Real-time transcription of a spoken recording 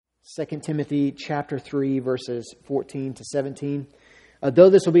2 Timothy chapter 3, verses 14 to 17. Though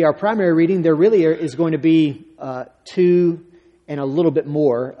this will be our primary reading, there really is going to be two and a little bit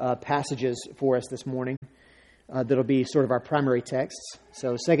more passages for us this morning that'll be sort of our primary texts.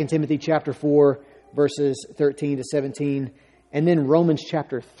 So 2 Timothy chapter 4, verses 13 to 17, and then Romans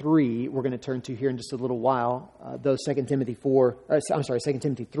chapter 3, we're going to turn to here in just a little while. Though 2 Timothy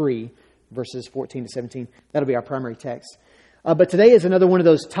 3, verses 14 to 17, that'll be our primary text. But today is another one of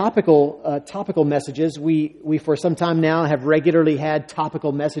those topical messages. We for some time now have regularly had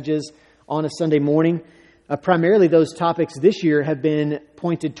topical messages on a Sunday morning. Primarily those topics this year have been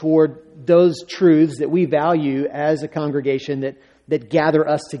pointed toward those truths that we value as a congregation that gather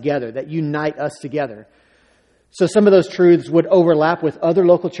us together, that unite us together. So some of those truths would overlap with other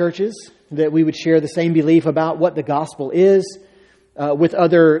local churches, that we would share the same belief about what the gospel is, with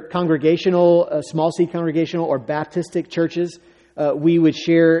other congregational, small C congregational or Baptistic churches. We would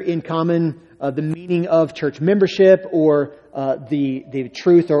share in common the meaning of church membership or the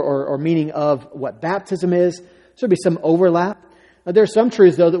truth or meaning of what baptism is. So there'll be some overlap. There are some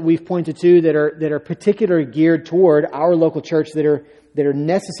truths, though, that we've pointed to that are particularly geared toward our local church that are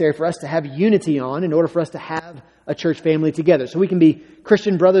necessary for us to have unity on in order for us to have a church family together. So we can be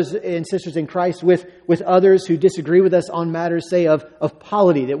Christian brothers and sisters in Christ with others who disagree with us on matters, say, of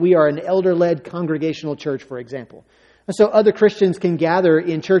polity, that we are an elder-led congregational church, for example. And so other Christians can gather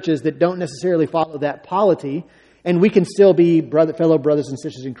in churches that don't necessarily follow that polity, and we can still be fellow brothers and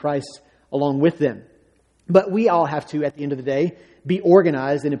sisters in Christ along with them. But we all have to, at the end of the day, be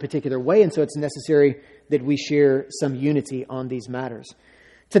organized in a particular way, and so it's necessary that we share some unity on these matters.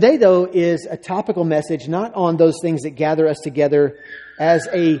 Today, though, is a topical message, not on those things that gather us together as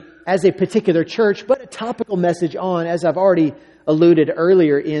a particular church, but a topical message on, as I've already alluded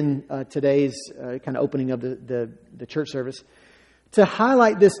earlier in today's kind of opening of the church service, to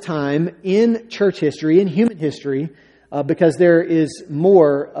highlight this time in church history, in human history, because there is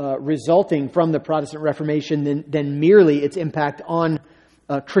more resulting from the Protestant Reformation than merely its impact on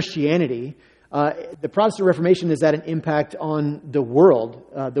Christianity. The Protestant Reformation has had an impact on the world,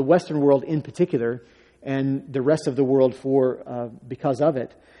 the Western world in particular, and the rest of the world because of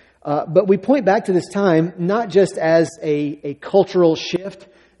it. But we point back to this time not just as a cultural shift,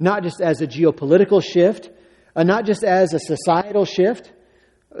 not just as a geopolitical shift, not just as a societal shift,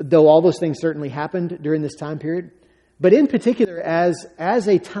 though all those things certainly happened during this time period, but in particular as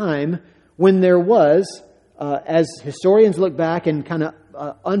a time when there was, as historians look back and kind of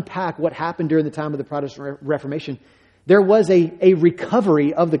unpack what happened during the time of the Protestant Reformation, there was a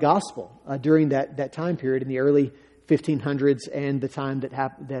recovery of the gospel during that time period in the early 1500s and the time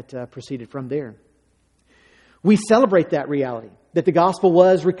that proceeded from there. We celebrate that reality, that the gospel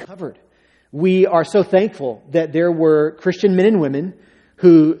was recovered. We are so thankful that there were Christian men and women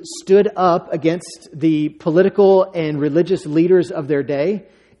who stood up against the political and religious leaders of their day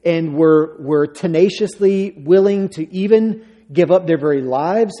and were tenaciously willing to even give up their very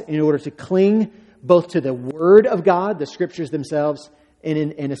lives in order to cling both to the Word of God, the Scriptures themselves,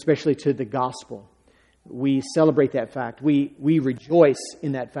 and especially to the gospel. We celebrate that fact. We rejoice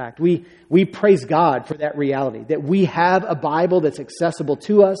in that fact. We praise God for that reality, that we have a Bible that's accessible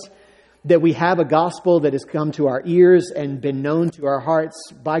to us, that we have a gospel that has come to our ears and been known to our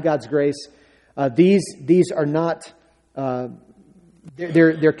hearts by God's grace. These are not...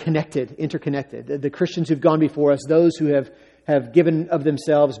 They're connected, interconnected. The Christians who've gone before us, those who have given of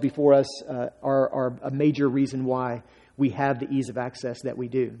themselves before us, are a major reason why we have the ease of access that we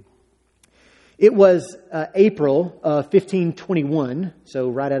do. It was April 1521, so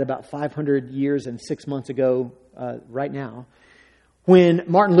right at about 500 years and 6 months ago right now, when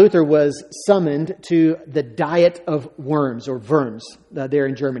Martin Luther was summoned to the Diet of Worms, or Worms, there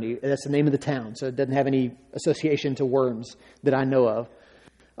in Germany. That's the name of the town, so it doesn't have any association to worms that I know of.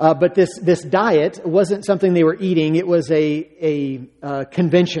 But this diet wasn't something they were eating. It was a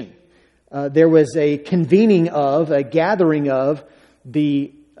convention. There was a gathering of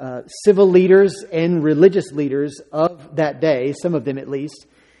the civil leaders and religious leaders of that day, some of them at least.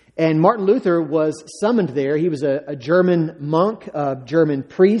 And Martin Luther was summoned there. He was a German monk, a German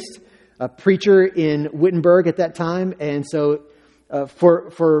priest, a preacher in Wittenberg at that time. And so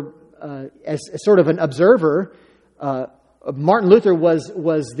as sort of an observer, Martin Luther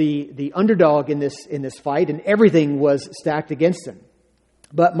was the underdog in this fight, and everything was stacked against him.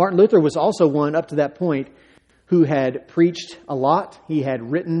 But Martin Luther was also one up to that point who had preached a lot. He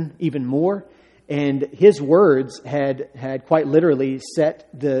had written even more. And his words had quite literally set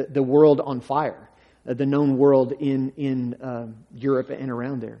the world on fire, the known world in Europe and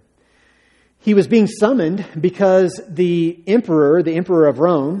around there. He was being summoned because the emperor of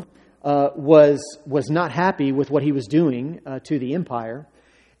Rome, was not happy with what he was doing to the empire,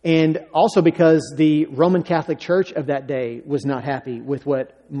 and also because the Roman Catholic Church of that day was not happy with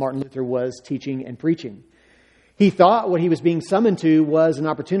what Martin Luther was teaching and preaching. He thought what he was being summoned to was an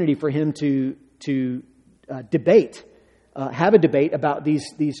opportunity for him to debate, have a debate about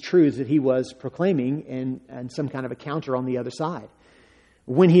these truths that he was proclaiming, and some kind of a counter on the other side.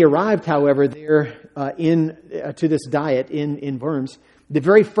 When he arrived, however, there to this diet in Worms, the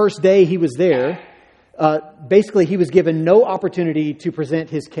very first day he was there, basically he was given no opportunity to present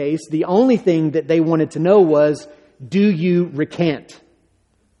his case. The only thing that they wanted to know was, do you recant?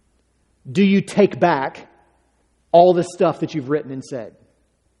 Do you take back all the stuff that you've written and said?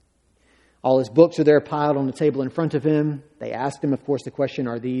 All his books are there piled on the table in front of him. They asked him, of course, the question,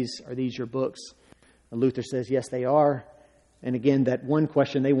 are these your books? And Luther says, yes, they are. And again, that one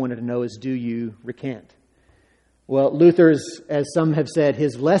question they wanted to know is, do you recant? Well, Luther's, as some have said,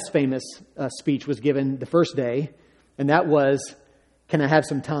 his less famous speech was given the first day, and that was, can I have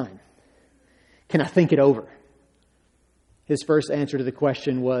some time? Can I think it over? His first answer to the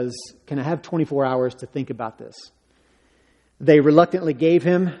question was, can I have 24 hours to think about this? They reluctantly gave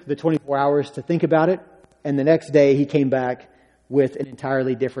him the 24 hours to think about it, and the next day he came back with an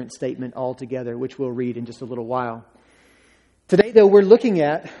entirely different statement altogether, which we'll read in just a little while. Today, though, we're looking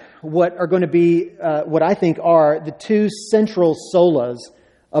at what are going to be, what I think are the two central solas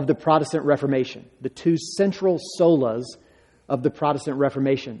of the Protestant Reformation. The two central solas of the Protestant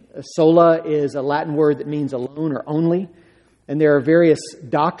Reformation. Sola is a Latin word that means alone or only, and there are various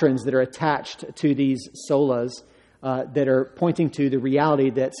doctrines that are attached to these solas that are pointing to the reality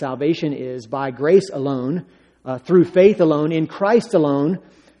that salvation is by grace alone, through faith alone, in Christ alone,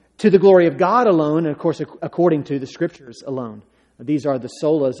 to the glory of God alone, and of course, according to the Scriptures alone. These are the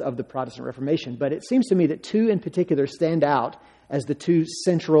solas of the Protestant Reformation. But it seems to me that two in particular stand out as the two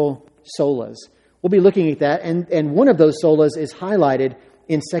central solas. We'll be looking at that, and one of those solas is highlighted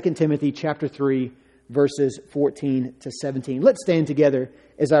in 2 Timothy chapter 3, verses 14 to 17. Let's stand together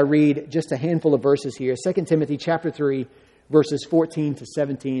as I read just a handful of verses here. 2 Timothy chapter 3, verses 14 to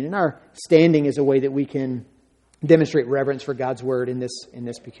 17. And our standing is a way that we can demonstrate reverence for God's word in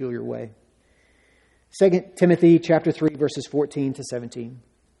this peculiar way. 2 Timothy chapter 3, verses 14 to 17.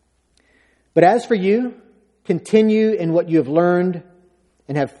 But as for you, continue in what you have learned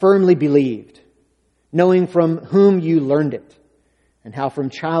and have firmly believed, knowing from whom you learned it, and how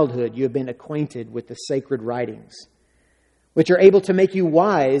from childhood you have been acquainted with the sacred writings, which are able to make you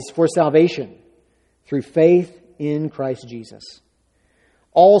wise for salvation through faith in Christ Jesus.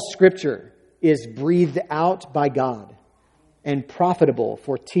 All Scripture is breathed out by God and profitable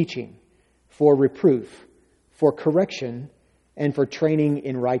for teaching, for reproof, for correction, and for training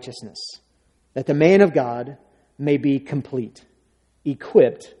in righteousness, that the man of God may be complete,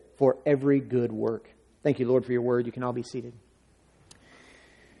 equipped for every good work. Thank you, Lord, for your word. You can all be seated.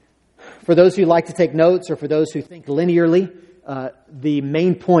 For those who like to take notes, or for those who think linearly, the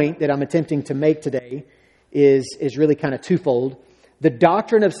main point that I'm attempting to make today is really kind of twofold. The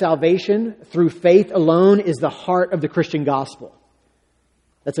doctrine of salvation through faith alone is the heart of the Christian gospel.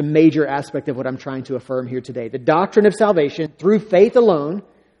 That's a major aspect of what I'm trying to affirm here today. The doctrine of salvation through faith alone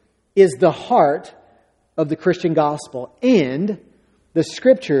is the heart of the Christian gospel. And the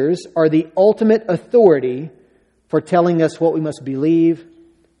Scriptures are the ultimate authority for telling us what we must believe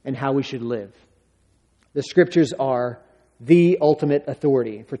and how we should live. The Scriptures are the ultimate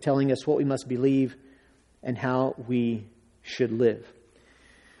authority for telling us what we must believe and how we should live.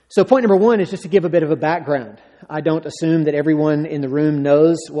 So point number one is just to give a bit of a background. I don't assume that everyone in the room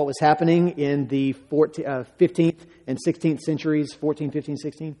knows what was happening in the 15th and 16th centuries, 14, 15,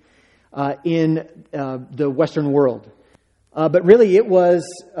 16, in the Western world. But really it was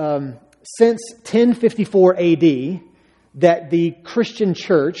since 1054 AD that the Christian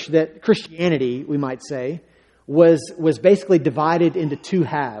church, that Christianity, we might say, was basically divided into two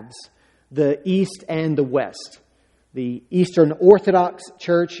halves, the East and the West. The Eastern Orthodox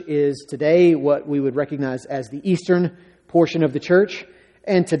Church is today what we would recognize as the Eastern portion of the church.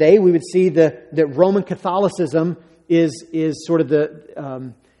 And today we would see that Roman Catholicism is sort of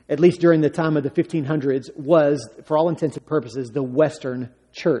the, at least during the time of the 1500s, was, for all intents and purposes, the Western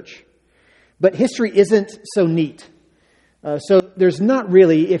church. But history isn't so neat. So there's not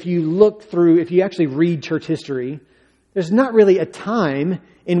really, if you actually read church history, there's not really a time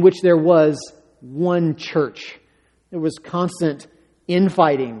in which there was one church. There was constant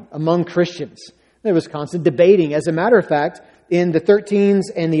infighting among Christians. There was constant debating. As a matter of fact, in the 13s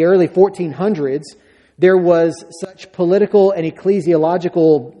and the early 1400s, there was such political and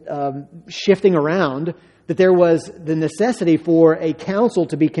ecclesiological shifting around that there was the necessity for a council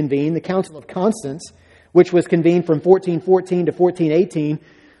to be convened, the Council of Constance, which was convened from 1414 to 1418.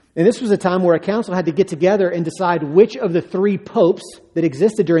 And this was a time where a council had to get together and decide which of the three popes that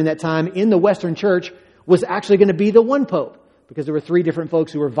existed during that time in the Western Church was actually going to be the one pope, because there were three different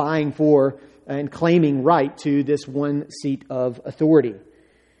folks who were vying for and claiming right to this one seat of authority.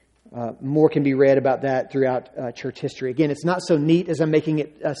 More can be read about that throughout church history. Again, it's not so neat as I'm making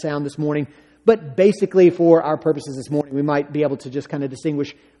it sound this morning, but basically for our purposes this morning, we might be able to just kind of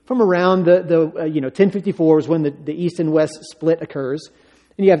distinguish from around the 1054 is when the East and West split occurs.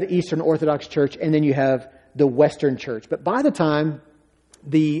 And you have the Eastern Orthodox Church, and then you have the Western Church. But by the time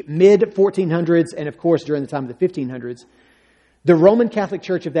the mid-1400s, and of course during the time of the 1500s, the Roman Catholic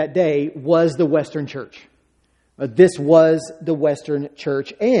Church of that day was the Western Church. This was the Western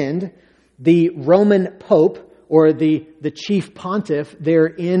Church, and the Roman Pope, or the chief pontiff there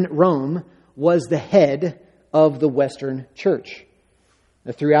in Rome, was the head of the Western Church.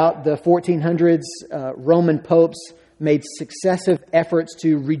 Throughout the 1400s, Roman popes made successive efforts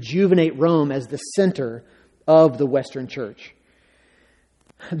to rejuvenate Rome as the center of the Western Church.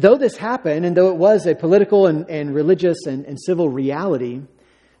 Though this happened, and though it was a political and religious and civil reality,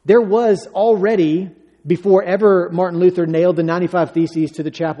 there was already, before ever Martin Luther nailed the 95 Theses to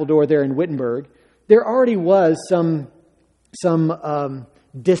the chapel door there in Wittenberg, there already was some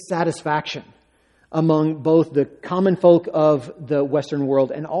dissatisfaction among both the common folk of the Western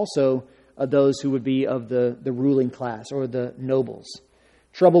world and also those who would be of the ruling class or the nobles.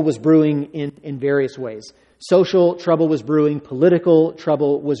 Trouble was brewing in various ways. Social trouble was brewing. Political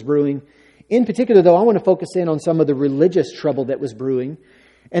trouble was brewing. In particular, though, I want to focus in on some of the religious trouble that was brewing.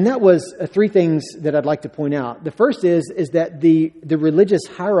 And that was three things that I'd like to point out. The first is that the religious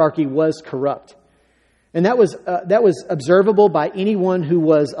hierarchy was corrupt. And that was observable by anyone who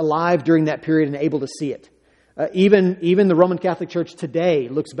was alive during that period and able to see it. Even the Roman Catholic Church today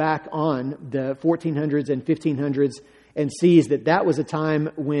looks back on the 1400s and 1500s and sees that was a time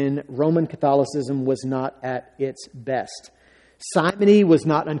when Roman Catholicism was not at its best. Simony was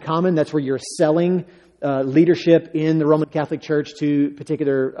not uncommon. That's where you're selling leadership in the Roman Catholic Church to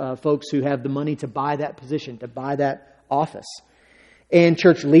particular folks who have the money to buy that position, to buy that office. And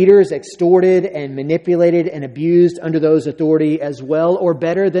church leaders extorted and manipulated and abused under those authority as well or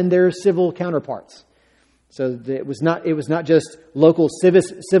better than their civil counterparts. So it was not just local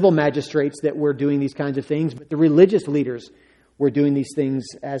civil magistrates that were doing these kinds of things, but the religious leaders were doing these things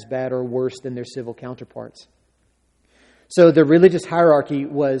as bad or worse than their civil counterparts. So the religious hierarchy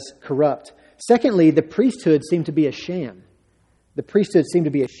was corrupt. Secondly, the priesthood seemed to be a sham. The priesthood seemed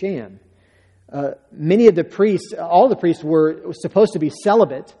to be a sham. Many of the priests, all the priests were supposed to be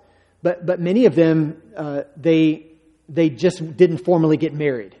celibate, but many of them, they just didn't formally get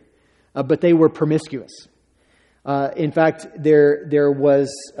married, but they were promiscuous. In fact, there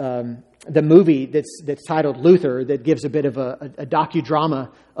was the movie that's titled Luther that gives a bit of a docudrama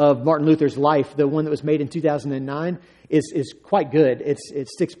of Martin Luther's life. The one that was made in 2009 is quite good. It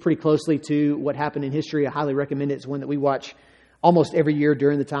sticks pretty closely to what happened in history. I highly recommend it. It's one that we watch almost every year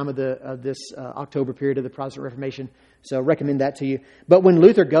during the time of this October period of the Protestant Reformation. So I recommend that to you. But when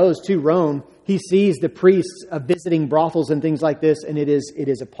Luther goes to Rome, he sees the priests visiting brothels and things like this, and it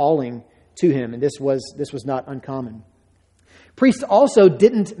is appalling to him. And this was not uncommon. Priests also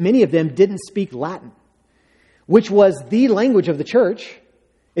many of them didn't speak Latin, which was the language of the church.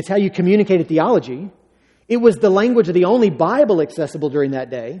 It's how you communicated theology. It was the language of the only Bible accessible during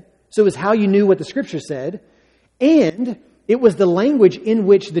that day. So it was how you knew what the Scripture said. And it was the language in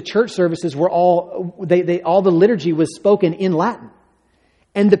which the church services were all the liturgy was spoken in Latin.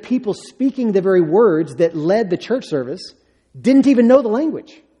 And the people speaking the very words that led the church service didn't even know the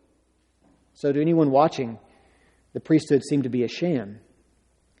language. So to anyone watching, the priesthood seemed to be a sham.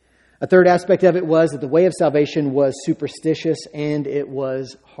 A third aspect of it was that the way of salvation was superstitious and it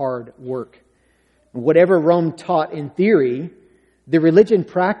was hard work. Whatever Rome taught in theory, the religion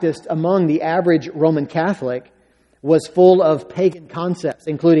practiced among the average Roman Catholic was full of pagan concepts,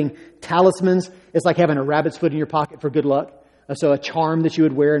 including talismans. It's like having a rabbit's foot in your pocket for good luck. So a charm that you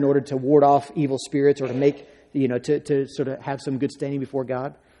would wear in order to ward off evil spirits or to make, to sort of have some good standing before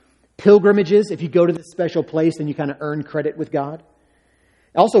God. Pilgrimages, if you go to this special place, then you kind of earn credit with God.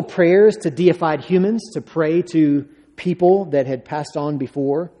 Also prayers to deified humans, to pray to people that had passed on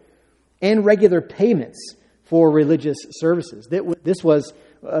before. And regular payments for religious services. This was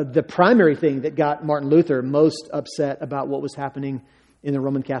the primary thing that got Martin Luther most upset about what was happening in the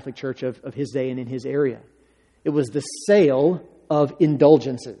Roman Catholic Church of his day and in his area. It was the sale of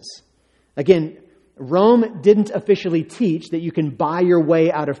indulgences. Again, Rome didn't officially teach that you can buy your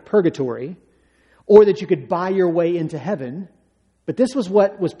way out of purgatory or that you could buy your way into heaven. But this was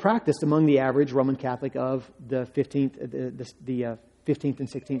what was practiced among the average Roman Catholic of the 15th and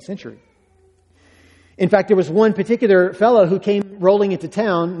 16th century. In fact, there was one particular fellow who came rolling into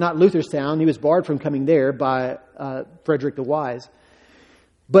town, not Luther's town. He was barred from coming there by Frederick the Wise.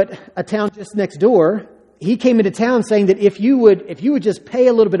 But a town just next door, he came into town saying that if you would just pay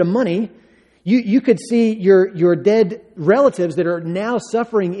a little bit of money, you could see your dead relatives that are now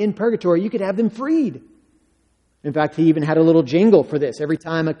suffering in purgatory, you could have them freed. In fact, he even had a little jingle for this. Every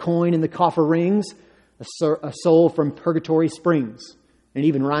time a coin in the coffer rings, a soul from purgatory springs. And it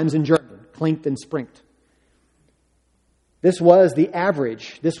even rhymes in German, clinked and sprinked. This was the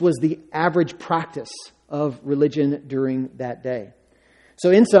average practice of religion during that day. So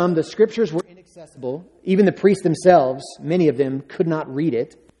in sum, the Scriptures were inaccessible. Even the priests themselves, many of them, could not read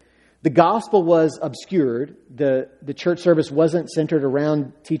it. The gospel was obscured. The church service wasn't centered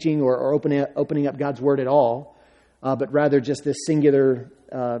around teaching or opening up God's Word at all, but rather just this singular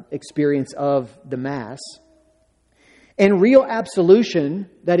experience of the Mass. And real absolution,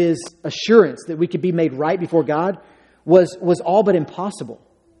 that is assurance that we could be made right before God, was all but impossible.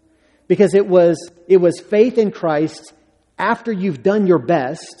 Because it was faith in Christ after you've done your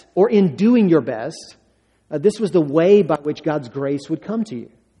best, or in doing your best. This was the way by which God's grace would come to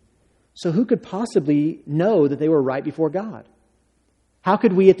you. So who could possibly know that they were right before God? How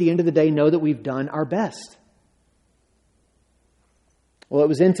could we at the end of the day know that we've done our best? Well, it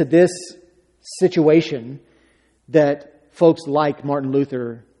was into this situation that folks like Martin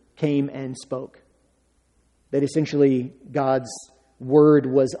Luther came and spoke. That essentially God's word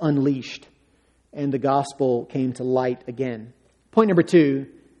was unleashed and the gospel came to light again. Point number 2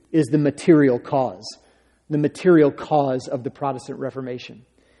 is the material cause. The material cause of the Protestant Reformation.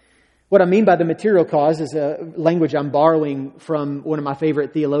 What I mean by the material cause is a language I'm borrowing from one of my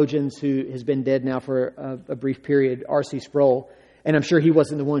favorite theologians who has been dead now for a brief period, R.C. Sproul. And I'm sure he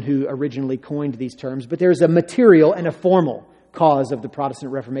wasn't the one who originally coined these terms, but there's a material and a formal cause of the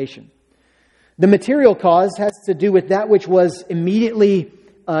Protestant Reformation. The material cause has to do with that which was immediately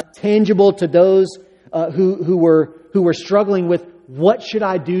tangible to those who were struggling with, what should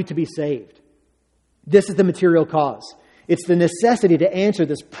I do to be saved? This is the material cause. It's the necessity to answer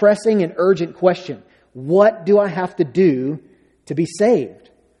this pressing and urgent question. What do I have to do to be saved?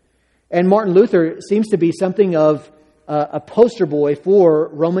 And Martin Luther seems to be something of a poster boy for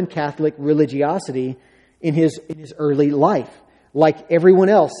Roman Catholic religiosity in his early life. Like everyone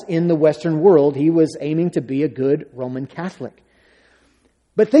else in the Western world, he was aiming to be a good Roman Catholic.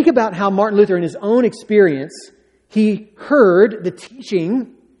 But think about how Martin Luther, in his own experience, he heard the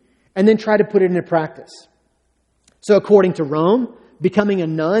teaching and then tried to put it into practice. So according to Rome, becoming a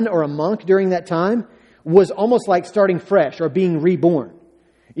nun or a monk during that time was almost like starting fresh or being reborn.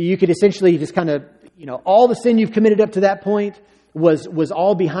 You could essentially just kind of, all the sin you've committed up to that point was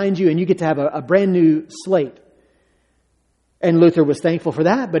all behind you, and you get to have a brand new slate. And Luther was thankful for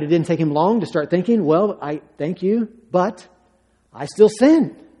that, but it didn't take him long to start thinking, well, I thank you, but I still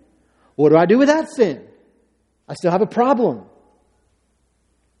sin. What do I do with that sin? I still have a problem.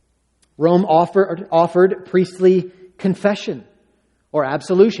 Rome offered priestly confession or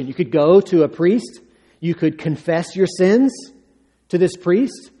absolution. You could go to a priest, you could confess your sins to this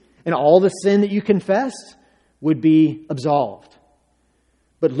priest, and all the sin that you confessed would be absolved.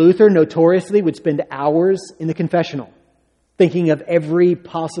 But Luther notoriously would spend hours in the confessional, thinking of every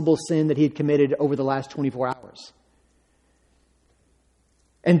possible sin that he had committed over the last 24 hours.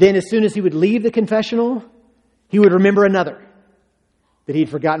 And then as soon as he would leave the confessional, he would remember another that he'd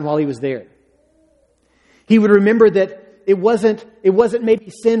forgotten while he was there. He would remember that it wasn't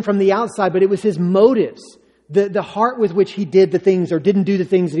maybe sin from the outside, but it was his motives, the heart with which he did the things or didn't do the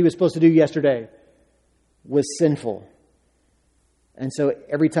things that he was supposed to do yesterday was sinful. And so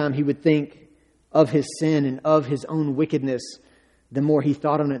every time he would think of his sin and of his own wickedness, the more he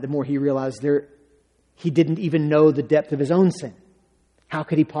thought on it, the more he realized he didn't even know the depth of his own sin. How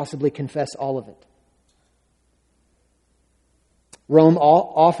could he possibly confess all of it? Rome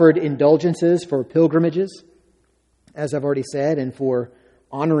offered indulgences for pilgrimages, as I've already said, and for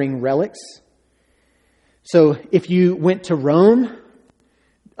honoring relics. So if you went to Rome,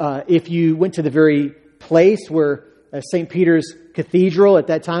 if you went to the very place where St. Peter's Cathedral at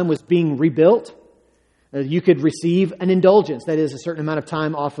that time was being rebuilt, you could receive an indulgence. That is a certain amount of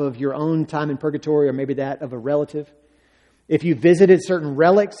time off of your own time in purgatory or maybe that of a relative. If you visited certain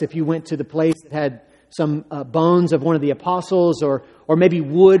relics, if you went to the place that had some bones of one of the apostles or maybe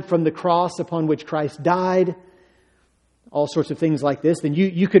wood from the cross upon which Christ died, all sorts of things like this, then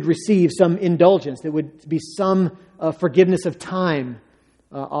you could receive some indulgence. That would be some forgiveness of time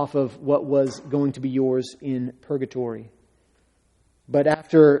off of what was going to be yours in purgatory. But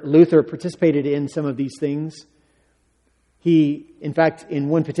after Luther participated in some of these things, in fact, in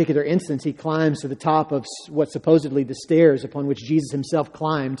one particular instance, he climbs to the top of what's supposedly the stairs upon which Jesus himself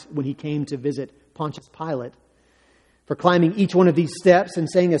climbed when he came to visit Pontius Pilate. For climbing each one of these steps and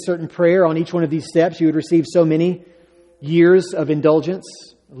saying a certain prayer on each one of these steps, you would receive so many years of indulgence.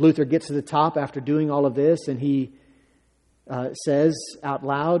 Luther gets to the top after doing all of this, and he says out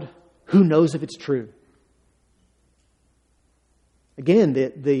loud, "Who knows if it's true?" Again,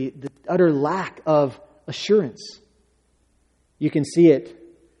 the utter lack of assurance. You can see it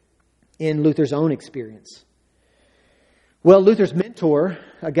in Luther's own experience. Well, Luther's mentor,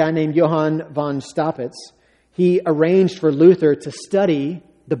 a guy named Johann von Staupitz, he arranged for Luther to study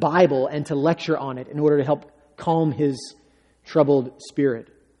the Bible and to lecture on it in order to help calm his troubled spirit.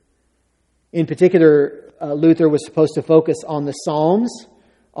 In particular, Luther was supposed to focus on the Psalms,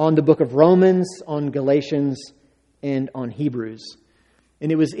 on the book of Romans, on Galatians, and on Hebrews.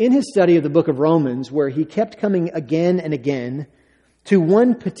 And it was in his study of the book of Romans where he kept coming again and again to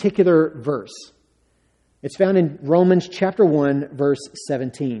one particular verse. It's found in Romans chapter 1, verse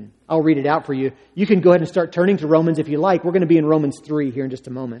 17. I'll read it out for you. You can go ahead and start turning to Romans if you like. We're going to be in Romans 3 here in just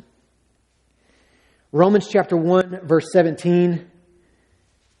a moment. Romans chapter 1, verse 17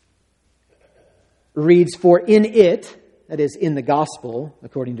 reads, "For in it," that is in the gospel,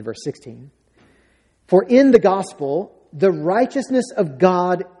 according to verse 16, "For in the gospel the righteousness of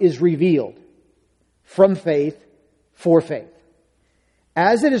God is revealed from faith for faith.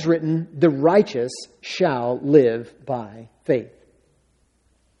 As it is written, the righteous shall live by faith."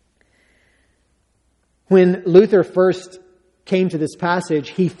 When Luther first came to this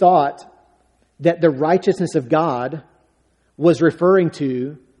passage, he thought that the righteousness of God was referring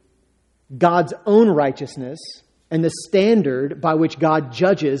to God's own righteousness and the standard by which God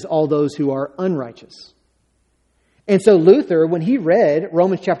judges all those who are unrighteous. And so Luther, when he read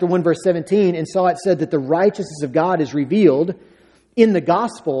Romans chapter 1, verse 17, and saw it said that the righteousness of God is revealed in the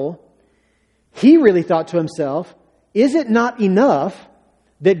gospel, he really thought to himself, is it not enough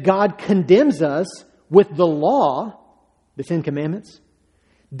that God condemns us with the law, the Ten Commandments?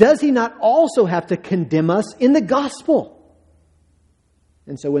 Does he not also have to condemn us in the gospel?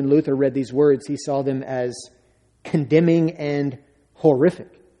 And so when Luther read these words, he saw them as condemning and horrific.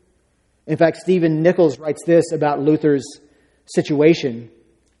 In fact, Stephen Nichols writes this about Luther's situation.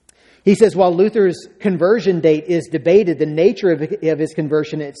 He says, while Luther's conversion date is debated, the nature of his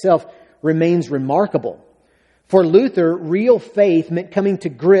conversion itself remains remarkable. For Luther, real faith meant coming to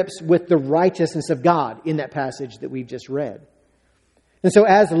grips with the righteousness of God in that passage that we've just read. And so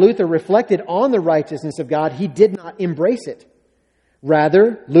as Luther reflected on the righteousness of God, he did not embrace it.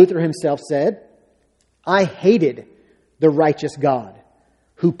 Rather, Luther himself said, "I hated the righteous God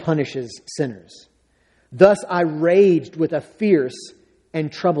who punishes sinners. Thus I raged with a fierce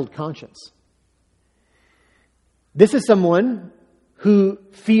and troubled conscience." This is someone who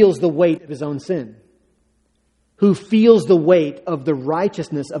feels the weight of his own sin, who feels the weight of the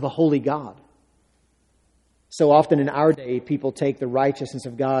righteousness of a holy God. So often in our day, people take the righteousness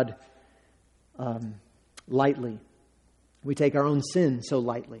of God lightly. We take our own sin so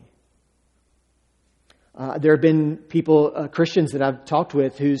lightly. There have been people, Christians that I've talked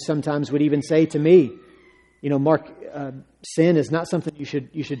with, who sometimes would even say to me, Mark, sin is not something you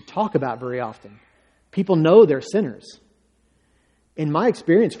should talk about very often. People know they're sinners. In my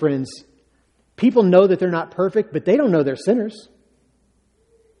experience, friends, people know that they're not perfect, but they don't know they're sinners.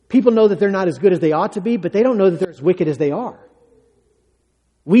 People know that they're not as good as they ought to be, but they don't know that they're as wicked as they are.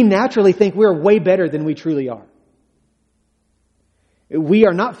 We naturally think we're way better than we truly are. We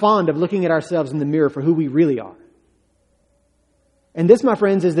are not fond of looking at ourselves in the mirror for who we really are. And this, my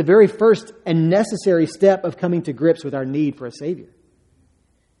friends, is the very first and necessary step of coming to grips with our need for a Savior.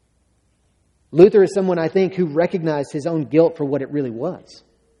 Luther is someone, I think, who recognized his own guilt for what it really was.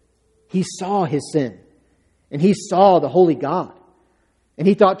 He saw his sin, and he saw the holy God. And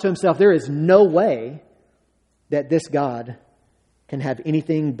he thought to himself, there is no way that this God can have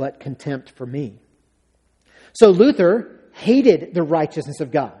anything but contempt for me. So Luther hated the righteousness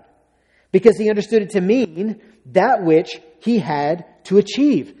of God because he understood it to mean that which he had to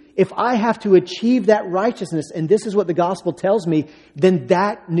achieve. If I have to achieve that righteousness, and this is what the gospel tells me, then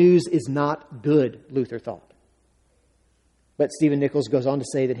that news is not good, Luther thought. But Stephen Nichols goes on to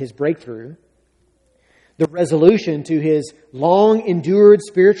say that his breakthrough, the resolution to his long-endured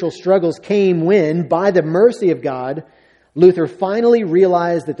spiritual struggles, came when, by the mercy of God, Luther finally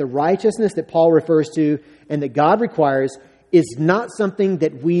realized that the righteousness that Paul refers to and that God requires is not something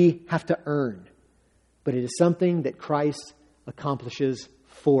that we have to earn, but it is something that Christ accomplishes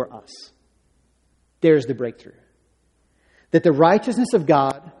for us. There's the breakthrough. That the righteousness of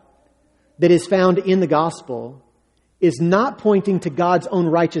God that is found in the gospel is not pointing to God's own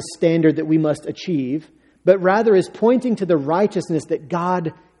righteous standard that we must achieve, but rather is pointing to the righteousness that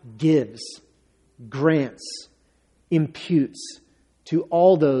God gives, grants, imputes to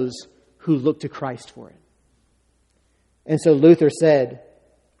all those who look to Christ for it. And so Luther said,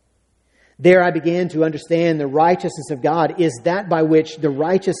 there I began to understand the righteousness of God is that by which the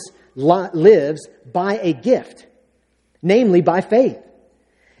righteous lives by a gift, namely by faith.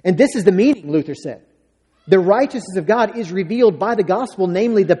 And this is the meaning, Luther said. The righteousness of God is revealed by the gospel,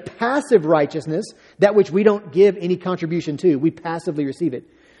 namely the passive righteousness, that which we don't give any contribution to. We passively receive it,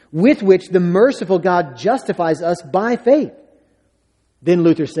 with which the merciful God justifies us by faith. Then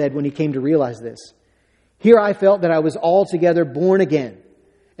Luther said, when he came to realize this, here I felt that I was altogether born again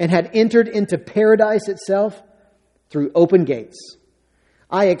and had entered into paradise itself through open gates.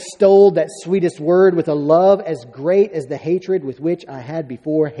 I extolled that sweetest word with a love as great as the hatred with which I had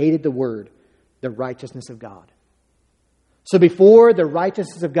before hated the word, the righteousness of God. So before, the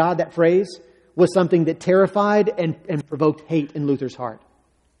righteousness of God, that phrase, was something that terrified and provoked hate in Luther's heart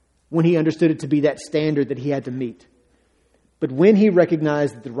when he understood it to be that standard that he had to meet. But when he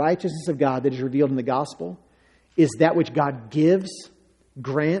recognized that the righteousness of God that is revealed in the gospel is that which God gives,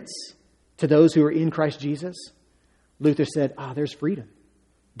 grants to those who are in Christ Jesus, Luther said, there's freedom.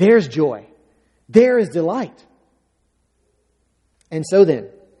 There's joy. There is delight. And so then,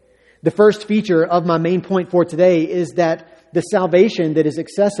 the first feature of my main point for today is that the salvation that is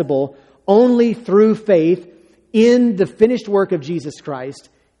accessible only through faith in the finished work of Jesus Christ,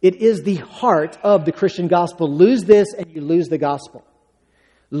 it is the heart of the Christian gospel. Lose this and you lose the gospel.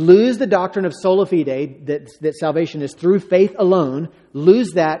 Lose the doctrine of sola fide, that salvation is through faith alone.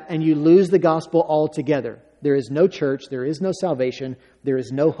 Lose that and you lose the gospel altogether. There is no church, there is no salvation, there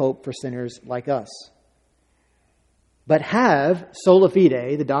is no hope for sinners like us. But have sola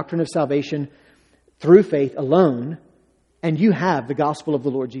fide, the doctrine of salvation through faith alone, and you have the gospel of the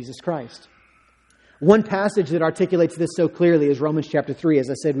Lord Jesus Christ. One passage that articulates this so clearly is Romans chapter 3.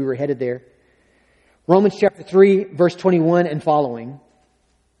 As I said, we were headed there. Romans chapter 3, verse 21 and following.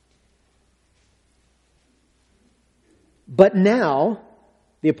 But now,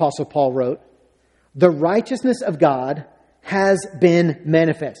 the Apostle Paul wrote, the righteousness of God has been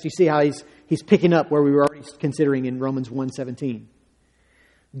manifest. You see how he's picking up where we were already considering in Romans 1:17.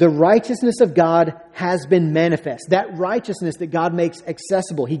 The righteousness of God has been manifest. That righteousness that God makes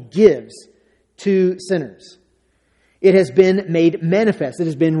accessible, He gives to sinners. It has been made manifest. It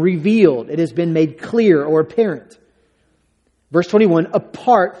has been revealed. It has been made clear or apparent. Verse 21,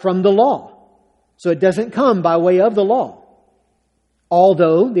 apart from the law. So it doesn't come by way of the law.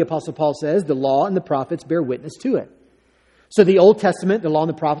 Although, the Apostle Paul says, the law and the prophets bear witness to it. So the Old Testament, the law and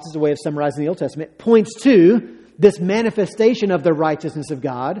the prophets is a way of summarizing the Old Testament, points to this manifestation of the righteousness of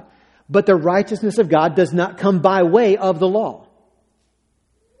God, but the righteousness of God does not come by way of the law.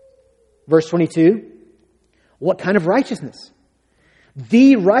 Verse 22, what kind of righteousness?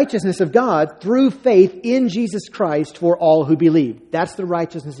 The righteousness of God through faith in Jesus Christ for all who believe. That's the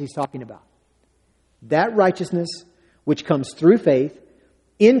righteousness he's talking about. That righteousness which comes through faith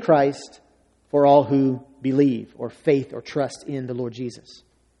in Christ for all who believe or faith or trust in the Lord Jesus.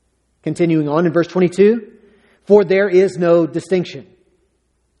 Continuing on in verse 22, for there is no distinction.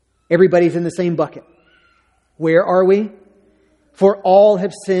 Everybody's in the same bucket. Where are we? For all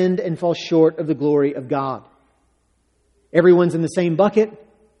have sinned and fall short of the glory of God. Everyone's in the same bucket,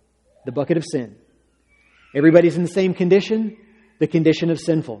 the bucket of sin. Everybody's in the same condition, the condition of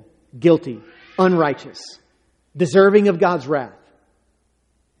sinful, guilty, unrighteous, deserving of God's wrath.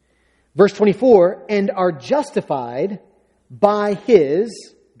 Verse 24, and are justified by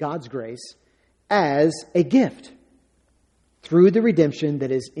His, God's grace, as a gift through the redemption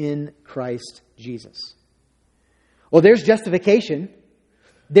that is in Christ Jesus. Well, there's justification.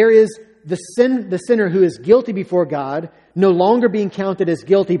 There is the sinner who is guilty before God, no longer being counted as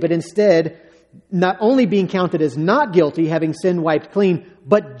guilty, but instead not only being counted as not guilty, having sin wiped clean,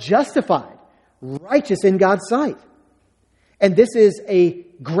 but justified, righteous in God's sight. And this is a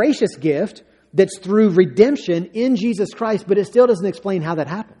gracious gift that's through redemption in Jesus Christ, but it still doesn't explain how that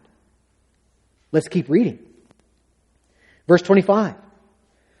happened. Let's keep reading. Verse 25.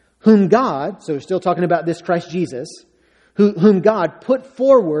 Whom God, so we're still talking about this Christ Jesus, whom God put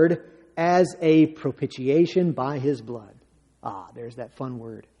forward as a propitiation by His blood. There's that fun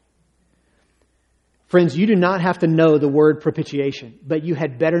word. Friends, you do not have to know the word propitiation, but you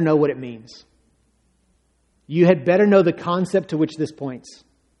had better know what it means. You had better know the concept to which this points.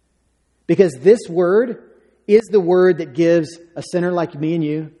 Because this word is the word that gives a sinner like me and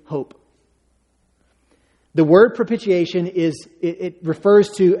you hope. The word propitiation it refers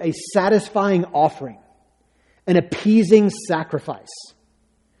to a satisfying offering, an appeasing sacrifice.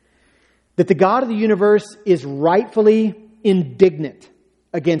 That the God of the universe is rightfully indignant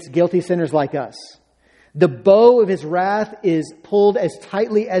against guilty sinners like us. The bow of his wrath is pulled as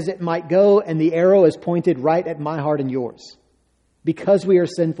tightly as it might go, and the arrow is pointed right at my heart and yours. Because we are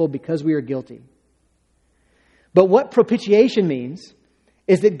sinful, because we are guilty. But what propitiation means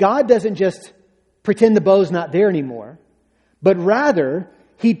is that God doesn't just pretend the bow's not there anymore, but rather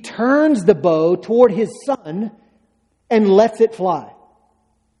he turns the bow toward his Son and lets it fly.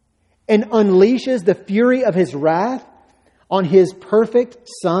 And unleashes the fury of his wrath on his perfect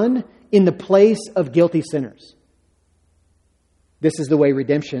Son in the place of guilty sinners. This is the way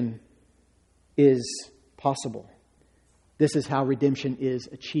redemption is possible. This is how redemption is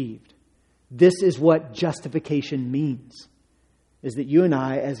achieved. This is what justification means. Is that you and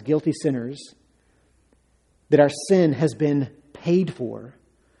I, as guilty sinners, that our sin has been paid for.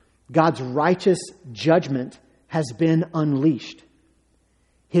 God's righteous judgment has been unleashed.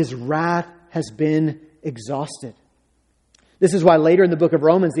 His wrath has been exhausted. This is why later in the book of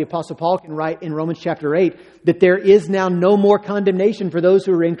Romans, the Apostle Paul can write in Romans chapter 8 that there is now no more condemnation for those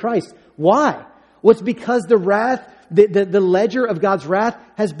who are in Christ. Why? Well, it's because the wrath, the ledger of God's wrath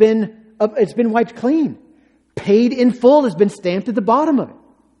has been it's been wiped clean. Paid in full has been stamped at the bottom of it.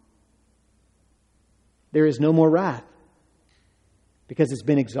 There is no more wrath because it's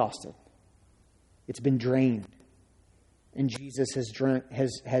been exhausted. It's been drained. And Jesus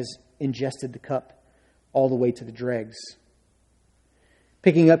has ingested the cup all the way to the dregs.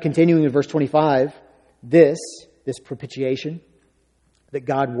 Picking up, continuing in verse 25, this propitiation that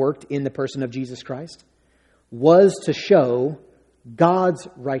God worked in the person of Jesus Christ was to show God's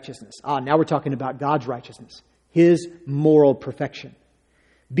righteousness. Now we're talking about God's righteousness, His moral perfection.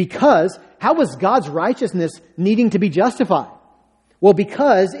 Because, how was God's righteousness needing to be justified? Well,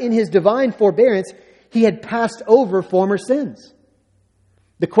 because in His divine forbearance, He had passed over former sins.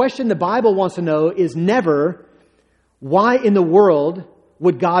 The question the Bible wants to know is never, why in the world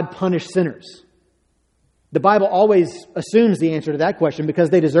would God punish sinners? The Bible always assumes the answer to that question because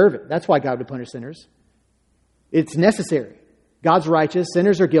they deserve it. That's why God would punish sinners. It's necessary. God's righteous,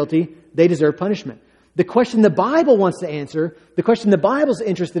 sinners are guilty, they deserve punishment. The question the Bible wants to answer, the question the Bible's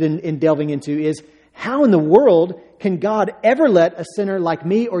interested in delving into is, how in the world can God ever let a sinner like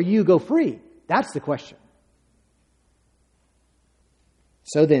me or you go free? That's the question.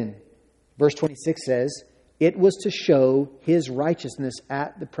 So then, verse 26 says, it was to show His righteousness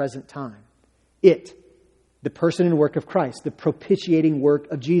at the present time. The person and work of Christ, the propitiating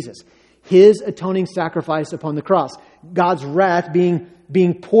work of Jesus. His atoning sacrifice upon the cross. God's wrath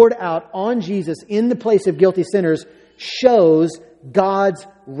being poured out on Jesus in the place of guilty sinners shows God's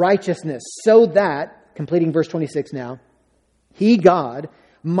righteousness. So that, completing verse 26 now, He, God,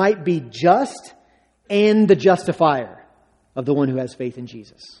 might be just and the justifier of the one who has faith in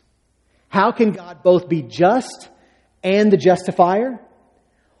Jesus. How can God both be just and the justifier?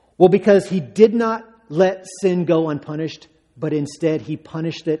 Well, because He did not let sin go unpunished, but instead He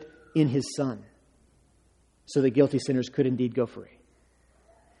punished it in His Son, so that guilty sinners could indeed go free.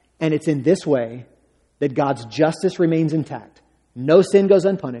 And it's in this way that God's justice remains intact. No sin goes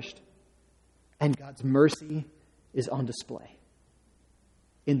unpunished, and God's mercy is on display,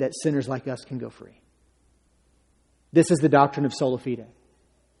 in that sinners like us can go free. This is the doctrine of sola fide.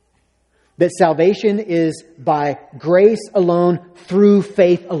 That salvation is by grace alone, through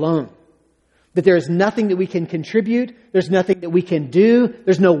faith alone. That there is nothing that we can contribute. There's nothing that we can do.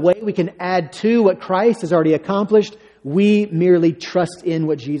 There's no way we can add to what Christ has already accomplished. We merely trust in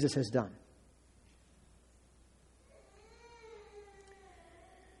what Jesus has done.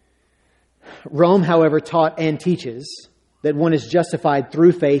 Rome, however, taught and teaches that one is justified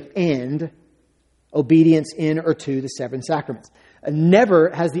through faith and obedience in or to the seven sacraments. Never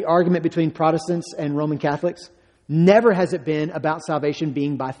has the argument between Protestants and Roman Catholics, never has it been about salvation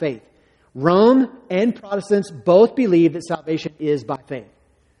being by faith. Rome and Protestants both believe that salvation is by faith.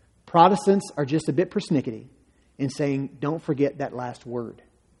 Protestants are just a bit persnickety in saying, don't forget that last word.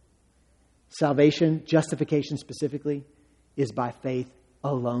 Salvation, justification specifically, is by faith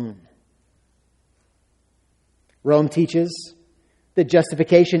alone. Rome teaches that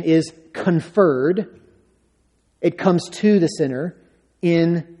justification is conferred. It comes to the sinner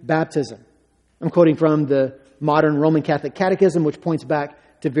in baptism. I'm quoting from the modern Roman Catholic Catechism, which points back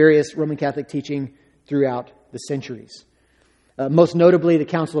to various Roman Catholic teaching throughout the centuries. Most notably, the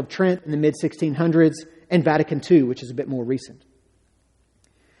Council of Trent in the mid-1600s and Vatican II, which is a bit more recent.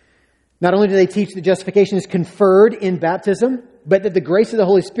 Not only do they teach that justification is conferred in baptism, but that the grace of the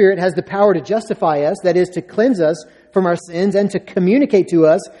Holy Spirit has the power to justify us, that is, to cleanse us from our sins and to communicate to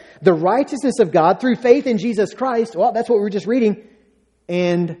us the righteousness of God through faith in Jesus Christ. Well, that's what we were just reading.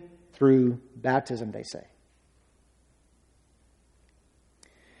 And through baptism, they say.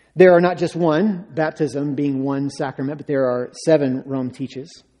 There are not just one, baptism being one sacrament, but there are 7 Rome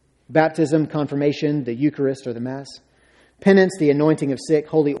teaches. Baptism, confirmation, the Eucharist or the Mass, penance, the anointing of sick,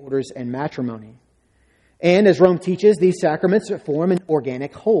 holy orders, and matrimony. And as Rome teaches, these sacraments form an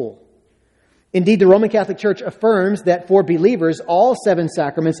organic whole. Indeed, the Roman Catholic Church affirms that for believers, all 7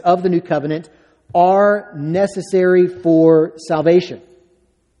 sacraments of the New Covenant are necessary for salvation.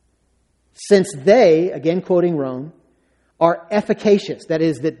 Since they, again quoting Rome, are efficacious, that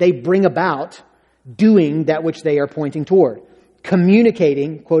is, that they bring about doing that which they are pointing toward,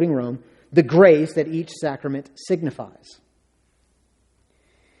 communicating, quoting Rome, the grace that each sacrament signifies.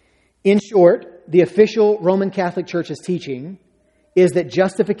 In short, the official Roman Catholic Church's teaching is that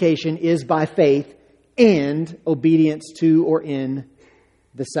justification is by faith and obedience to or in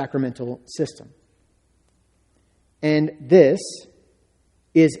the sacramental system. And this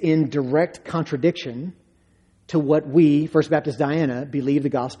is in direct contradiction to what we, First Baptist Diana, believe the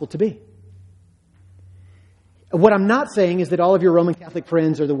gospel to be. What I'm not saying is that all of your Roman Catholic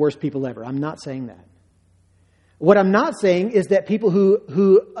friends are the worst people ever. I'm not saying that. What I'm not saying is that people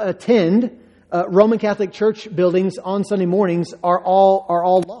who attend Roman Catholic church buildings on Sunday mornings are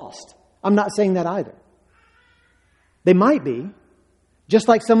all lost. I'm not saying that either. They might be. Just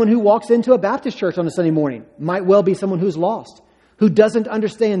like someone who walks into a Baptist church on a Sunday morning might well be someone who's lost, who doesn't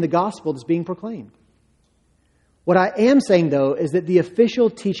understand the gospel that's being proclaimed. What I am saying, though, is that the official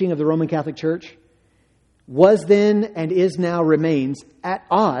teaching of the Roman Catholic Church was then and is now remains at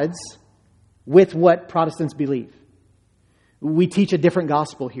odds with what Protestants believe. We teach a different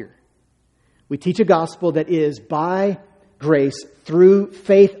gospel here. We teach a gospel that is by grace through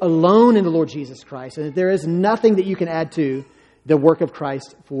faith alone in the Lord Jesus Christ, and that there is nothing that you can add to the work of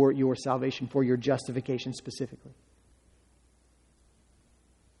Christ for your salvation, for your justification specifically.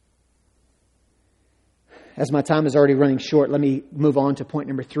 As my time is already running short, let me move on to point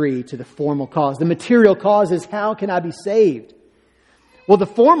number 3, to the formal cause. The material cause is, how can I be saved? Well, the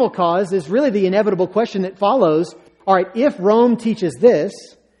formal cause is really the inevitable question that follows. All right, if Rome teaches this,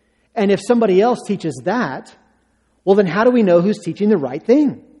 and if somebody else teaches that, well, then how do we know who's teaching the right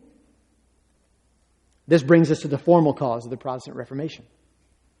thing? This brings us to the formal cause of the Protestant Reformation.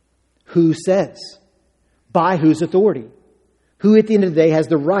 Who says? By whose authority? Who at the end of the day has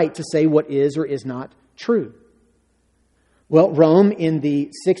the right to say what is or is not true? Well, Rome in the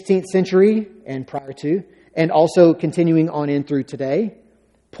 16th century and prior to, and also continuing on in through today,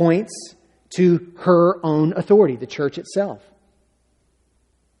 points to her own authority, the church itself.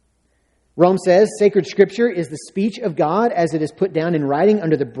 Rome says sacred scripture is the speech of God as it is put down in writing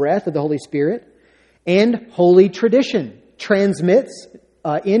under the breath of the Holy Spirit, and holy tradition transmits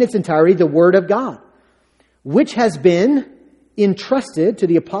in its entirety the Word of God, which has been entrusted to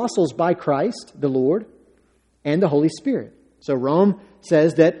the apostles by Christ, the Lord, and the Holy Spirit. So Rome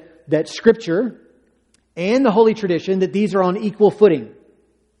says that Scripture and the holy tradition, that these are on equal footing.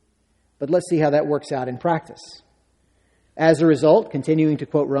 But let's see how that works out in practice. As a result, continuing to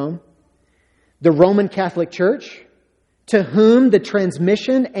quote Rome, the Roman Catholic Church, to whom the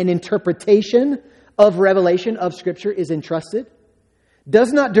transmission and interpretation of revelation of Scripture is entrusted,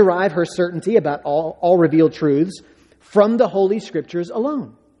 does not derive her certainty about all revealed truths from the Holy Scriptures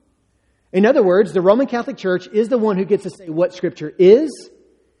alone. In other words, the Roman Catholic Church is the one who gets to say what Scripture is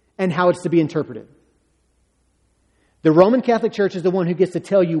and how it's to be interpreted. The Roman Catholic Church is the one who gets to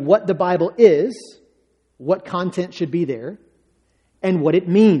tell you what the Bible is, what content should be there, and what it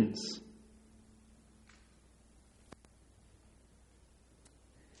means.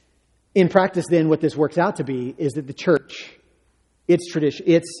 In practice, then, what this works out to be is that the church, its tradition,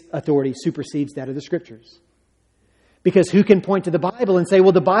 its authority supersedes that of the Scriptures. Because who can point to the Bible and say,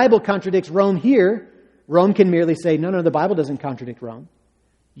 well, the Bible contradicts Rome here? Rome can merely say, no, the Bible doesn't contradict Rome.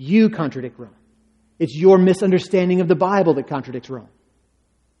 You contradict Rome. It's your misunderstanding of the Bible that contradicts Rome.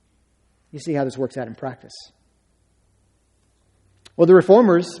 You see how this works out in practice. Well, the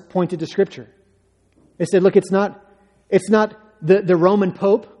Reformers pointed to Scripture. They said, look, it's not the Roman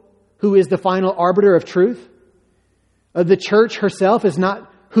Pope who is the final arbiter of truth. The church herself is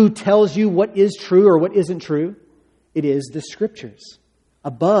not who tells you what is true or what isn't true. It is the Scriptures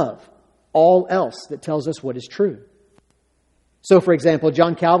above all else that tells us what is true. So, for example,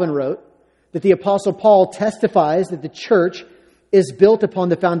 John Calvin wrote that the Apostle Paul testifies that the church is built upon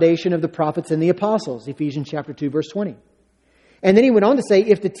the foundation of the prophets and the apostles, Ephesians chapter 2, verse 20. And then he went on to say,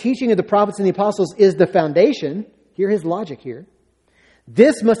 if the teaching of the prophets and the apostles is the foundation, hear his logic here,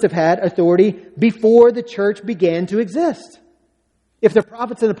 this must have had authority before the church began to exist. If the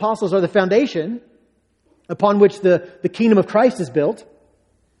prophets and apostles are the foundation upon which the kingdom of Christ is built,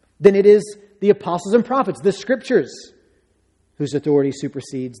 then it is the apostles and prophets, the scriptures, whose authority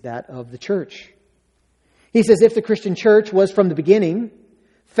supersedes that of the church. He says, if the Christian church was from the beginning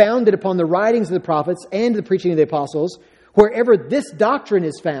founded upon the writings of the prophets and the preaching of the apostles, wherever this doctrine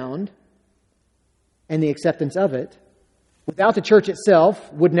is found and the acceptance of it, without the church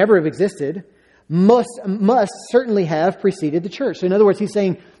itself, would never have existed, must certainly have preceded the church. So in other words, he's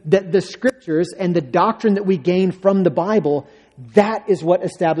saying that the scriptures and the doctrine that we gain from the Bible, that is what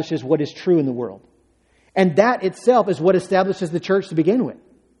establishes what is true in the world. And that itself is what establishes the church to begin with.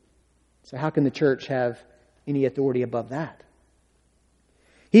 So how can the church have any authority above that?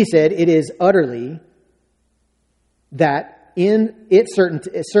 He said it is utterly that it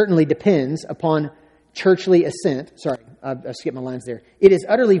certainly depends upon churchly assent. Sorry, I skipped my lines there. It is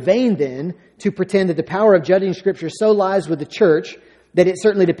utterly vain then to pretend that the power of judging Scripture so lies with the church that it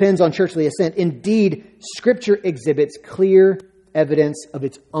certainly depends on churchly assent. Indeed, Scripture exhibits clear evidence of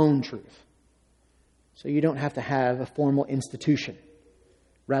its own truth. So you don't have to have a formal institution.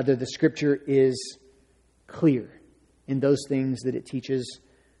 Rather, the Scripture is clear in those things that it teaches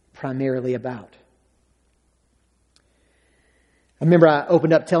primarily about. I remember I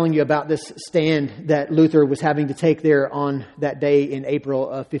opened up telling you about this stand that Luther was having to take there on that day in April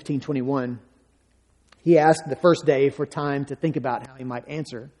of 1521. He asked the first day for time to think about how he might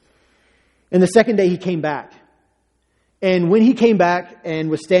answer. And the second day he came back. And when he came back and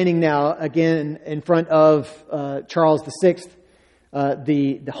was standing now again in front of Charles VI,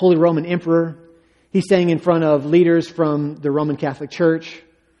 the Holy Roman Emperor, he's standing in front of leaders from the Roman Catholic Church.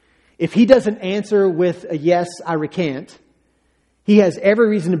 If he doesn't answer with a yes, I recant, he has every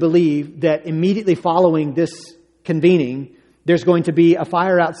reason to believe that immediately following this convening, there's going to be a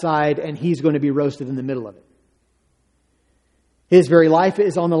fire outside and he's going to be roasted in the middle of it. His very life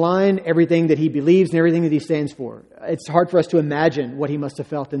is on the line, everything that he believes and everything that he stands for. It's hard for us to imagine what he must have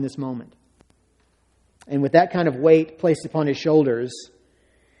felt in this moment. And with that kind of weight placed upon his shoulders,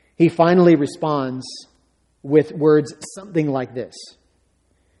 he finally responds with words something like this.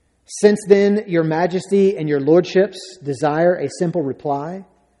 Since then, your majesty and your lordships desire a simple reply,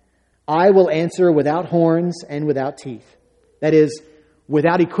 I will answer without horns and without teeth. That is,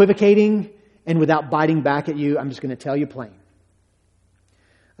 without equivocating and without biting back at you, I'm just going to tell you plain.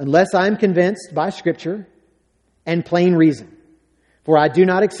 Unless I am convinced by Scripture and plain reason, for I do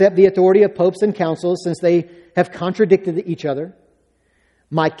not accept the authority of popes and councils since they have contradicted each other,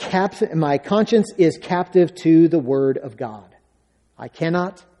 my conscience is captive to the Word of God. I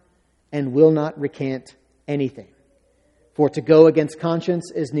cannot and will not recant anything. For to go against conscience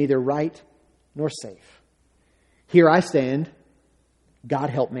is neither right nor safe. Here I stand. God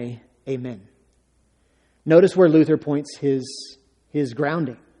help me. Amen. Notice where Luther points his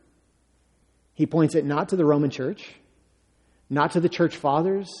grounding. He points it not to the Roman Church, not to the church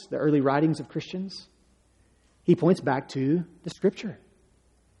fathers, the early writings of Christians. He points back to the Scripture.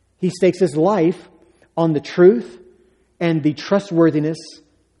 He stakes his life on the truth and the trustworthiness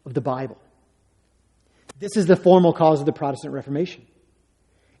of the Bible. This is the formal cause of the Protestant Reformation.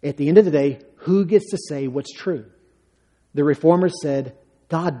 At the end of the day, who gets to say what's true? The Reformers said,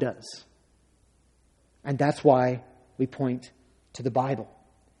 God does. And that's why we point to the Bible.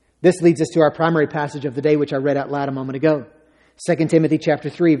 This leads us to our primary passage of the day, which I read out loud a moment ago. 2 Timothy chapter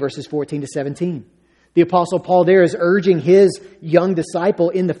 3, verses 14 to 17. The Apostle Paul there is urging his young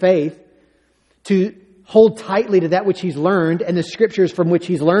disciple in the faith to hold tightly to that which he's learned and the Scriptures from which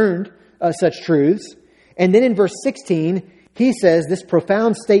he's learned such truths. And then in verse 16, he says this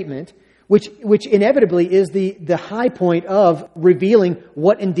profound statement, which inevitably is the high point of revealing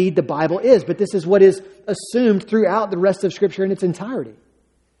what indeed the Bible is. But this is what is assumed throughout the rest of Scripture in its entirety.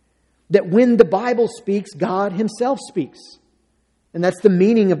 That when the Bible speaks, God Himself speaks. And that's the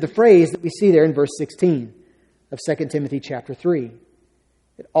meaning of the phrase that we see there in verse 16 of 2 Timothy chapter 3.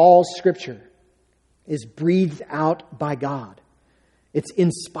 That all Scripture is breathed out by God. It's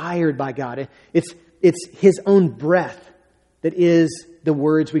inspired by God. It's His own breath that is the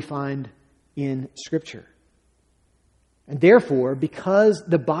words we find in Scripture. And therefore, because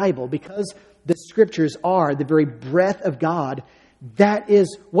the Bible, because the Scriptures are the very breath of God, that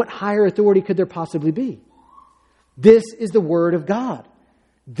is what higher authority could there possibly be? This is the Word of God.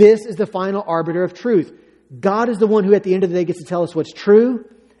 This is the final arbiter of truth. God is the one who at the end of the day gets to tell us what's true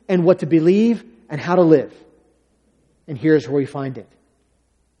and what to believe and how to live. And here's where we find it.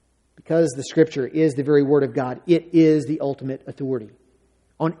 Because the Scripture is the very Word of God, it is the ultimate authority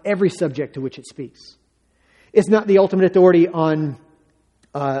on every subject to which it speaks. It's not the ultimate authority on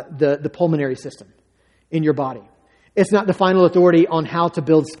the pulmonary system in your body. It's not the final authority on how to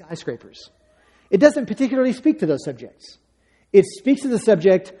build skyscrapers. It doesn't particularly speak to those subjects. It speaks to the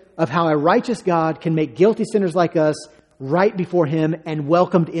subject of how a righteous God can make guilty sinners like us right before Him and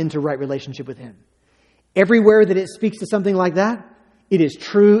welcomed into right relationship with Him. Everywhere that it speaks to something like that, it is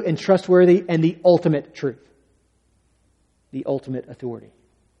true and trustworthy and the ultimate truth. The ultimate authority.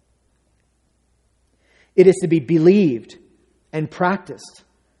 It is to be believed and practiced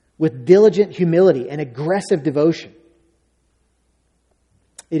with diligent humility and aggressive devotion.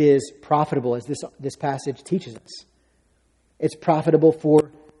 It is profitable, as this passage teaches us. It's profitable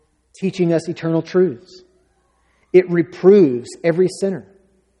for teaching us eternal truths. It reproves every sinner.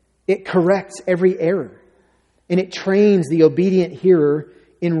 It corrects every error. And it trains the obedient hearer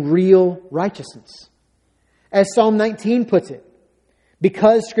in real righteousness. As Psalm 19 puts it,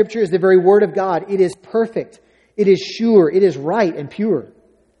 because Scripture is the very Word of God, it is perfect, it is sure, it is right and pure.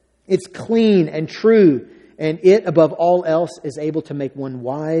 It's clean and true, and it, above all else, is able to make one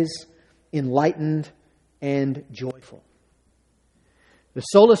wise, enlightened, and joyful. The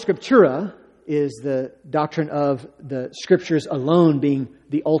sola scriptura is the doctrine of the Scriptures alone being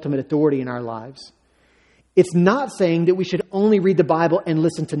the ultimate authority in our lives. It's not saying that we should only read the Bible and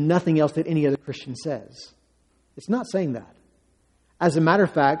listen to nothing else that any other Christian says. It's not saying that. As a matter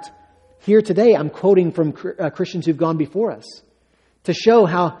of fact, here today I'm quoting from Christians who've gone before us to show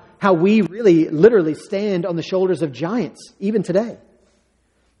how we really literally stand on the shoulders of giants, even today.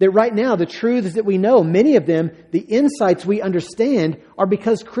 That right now, the truths that we know, many of them, the insights we understand, are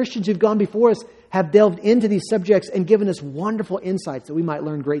because Christians who've gone before us have delved into these subjects and given us wonderful insights that we might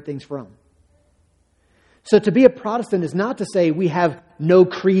learn great things from. So to be a Protestant is not to say we have no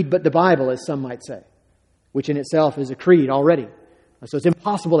creed but the Bible, as some might say, which in itself is a creed already. So it's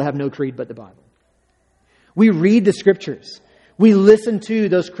impossible to have no creed but the Bible. We read the Scriptures. We listen to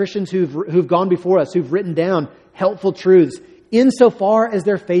those Christians who've gone before us, who've written down helpful truths, insofar as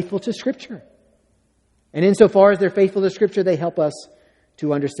they're faithful to Scripture. And insofar as they're faithful to Scripture, they help us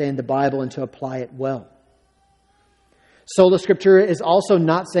to understand the Bible and to apply it well. Sola Scriptura is also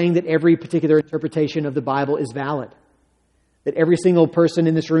not saying that every particular interpretation of the Bible is valid. That every single person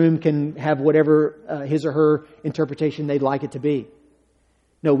in this room can have whatever his or her interpretation they'd like it to be.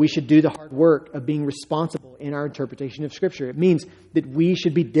 No, we should do the hard work of being responsible in our interpretation of Scripture. It means that we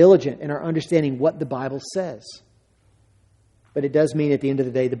should be diligent in our understanding what the Bible says. But it does mean at the end of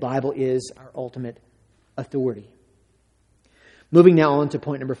the day, the Bible is our ultimate authority. Moving now on to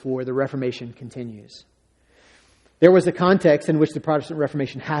point number 4, the Reformation continues. There was a context in which the Protestant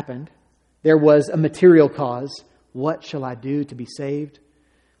Reformation happened. There was a material cause. What shall I do to be saved?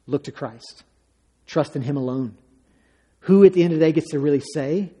 Look to Christ. Trust in Him alone. Who at the end of the day gets to really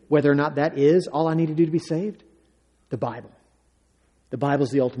say whether or not that is all I need to do to be saved? The Bible. The Bible is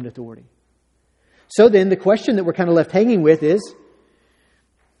the ultimate authority. So then the question that we're kind of left hanging with is,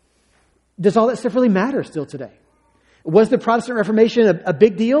 does all that stuff really matter still today? Was the Protestant Reformation a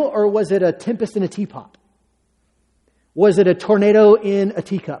big deal, or was it a tempest in a teapot? Was it a tornado in a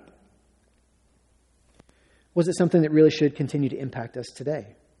teacup? Was it something that really should continue to impact us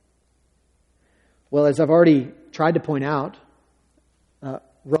today? Well, as I've already tried to point out,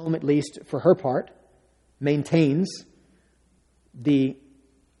 Rome, at least for her part, maintains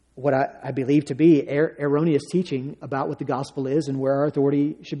what I believe to be erroneous teaching about what the gospel is and where our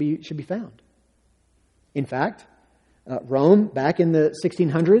authority should be found. In fact, Rome, back in the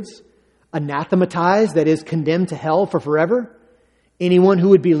 1600s, anathematized, that is, condemned to hell for forever, anyone who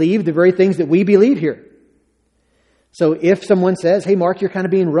would believe the very things that we believe here. So if someone says, hey, Mark, you're kind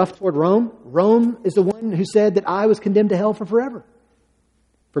of being rough toward Rome, Rome is the one who said that I was condemned to hell for forever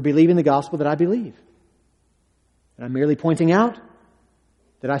for believing the gospel that I believe. And I'm merely pointing out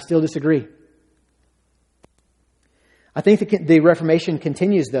that I still disagree. I think the Reformation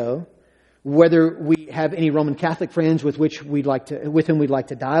continues, though, whether we have any Roman Catholic friends with whom we'd like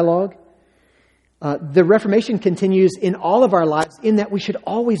to dialogue. The Reformation continues in all of our lives in that we should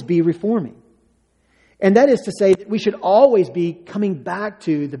always be reforming. And that is to say that we should always be coming back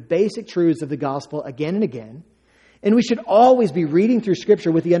to the basic truths of the gospel again and again. And we should always be reading through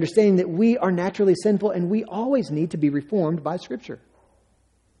Scripture with the understanding that we are naturally sinful and we always need to be reformed by Scripture.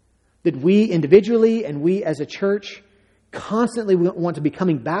 That we individually and we as a church constantly want to be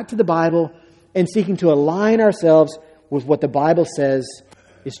coming back to the Bible and seeking to align ourselves with what the Bible says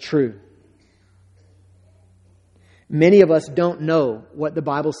is true. Many of us don't know what the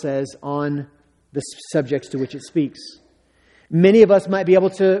Bible says on the subjects to which it speaks. Many of us might be able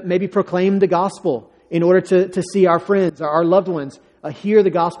to maybe proclaim the gospel in order to see our friends, our loved ones, hear the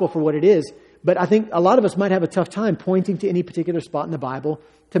gospel for what it is. But I think a lot of us might have a tough time pointing to any particular spot in the Bible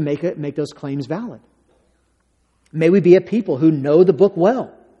to make those claims valid. May we be a people who know the book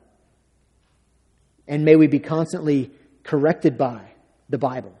well. And may we be constantly corrected by the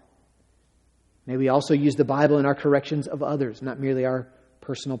Bible. May we also use the Bible in our corrections of others, not merely our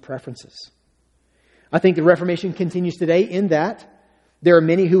personal preferences. I think the Reformation continues today in that there are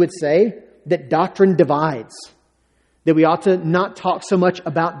many who would say that doctrine divides. That we ought to not talk so much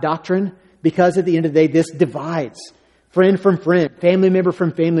about doctrine because at the end of the day, this divides. Friend from friend, family member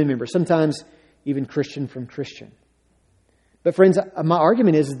from family member, sometimes even Christian from Christian. But friends, my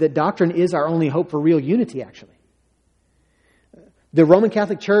argument is that doctrine is our only hope for real unity, actually. The Roman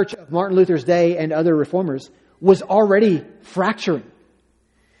Catholic Church of Martin Luther's day and other reformers was already fracturing.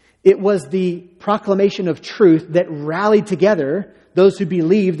 It was the proclamation of truth that rallied together those who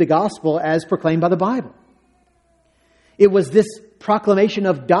believed the gospel as proclaimed by the Bible. It was this proclamation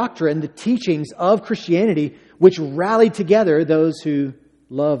of doctrine, the teachings of Christianity, which rallied together those who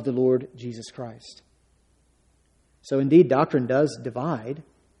loved the Lord Jesus Christ. So indeed, doctrine does divide.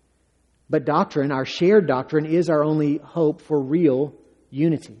 But doctrine, our shared doctrine, is our only hope for real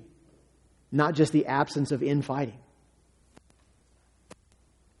unity, not just the absence of infighting.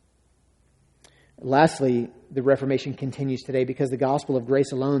 Lastly, the Reformation continues today because the gospel of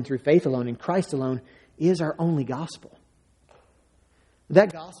grace alone, through faith alone, in Christ alone, is our only gospel.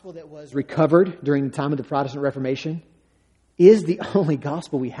 That gospel that was recovered during the time of the Protestant Reformation is the only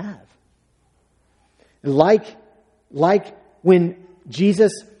gospel we have. Like when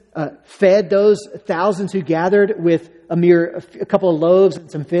Jesus fed those thousands who gathered with a couple of loaves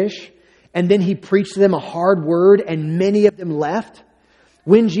and some fish, and then He preached to them a hard word and many of them left.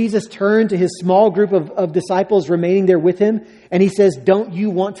 When Jesus turned to His small group of disciples remaining there with Him, and He says, "Don't you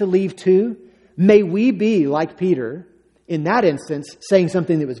want to leave too?" May we be like Peter, in that instance, saying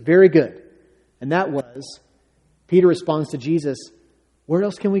something that was very good. And that was, Peter responds to Jesus, "Where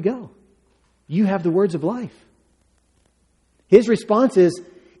else can we go? You have the words of life." His response is,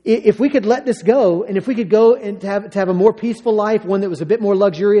 if we could let this go, and if we could go and to have a more peaceful life, one that was a bit more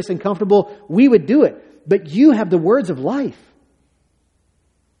luxurious and comfortable, we would do it. But you have the words of life.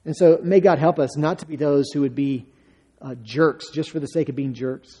 And so may God help us not to be those who would be jerks just for the sake of being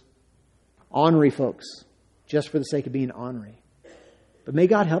jerks. Ornery folks, just for the sake of being ornery. But may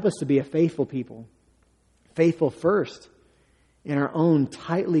God help us to be a faithful people. Faithful first in our own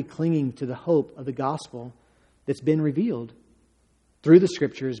tightly clinging to the hope of the gospel that's been revealed through the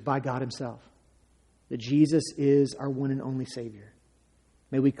Scriptures by God Himself. That Jesus is our one and only Savior.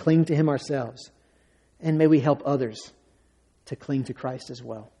 May we cling to Him ourselves. And may we help others to cling to Christ as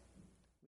well.